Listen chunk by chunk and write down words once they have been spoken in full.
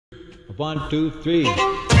1, 2, 3. Well,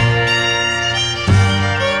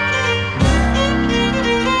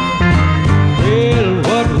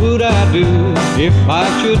 what would I do if I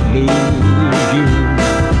should lose you?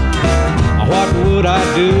 What would I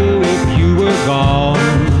do if you were gone?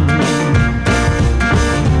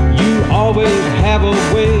 You always have a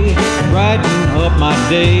way of brightening up my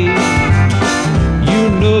day. You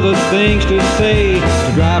know the things to say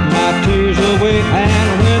to drive my tears away. And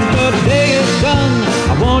when the day is done,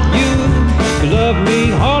 I want you to love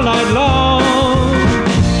me all night long.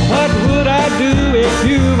 What would I do if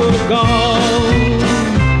you were gone?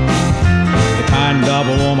 The kind of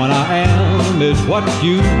a woman I am is what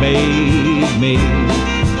you made me,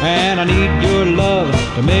 and I need your love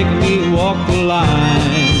to make me walk the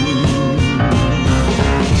line.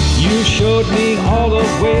 You showed me all the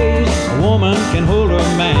ways a woman can hold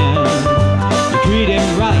her man. You treat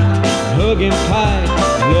him right, hug him tight,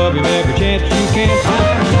 love him every chance you can.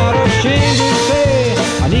 I'm not ashamed to say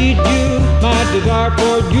I need you. My desire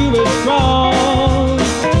for you is strong,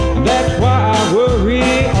 and that's why I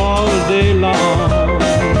worry all day long.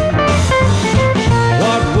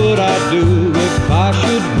 What would I do if I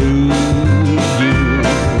should lose you?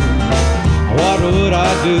 What would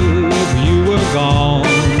I do if you were gone?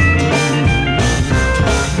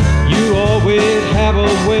 Always have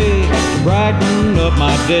a way to brighten up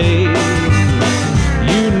my day.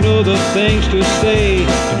 You know the things to say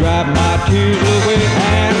to drive my tears away.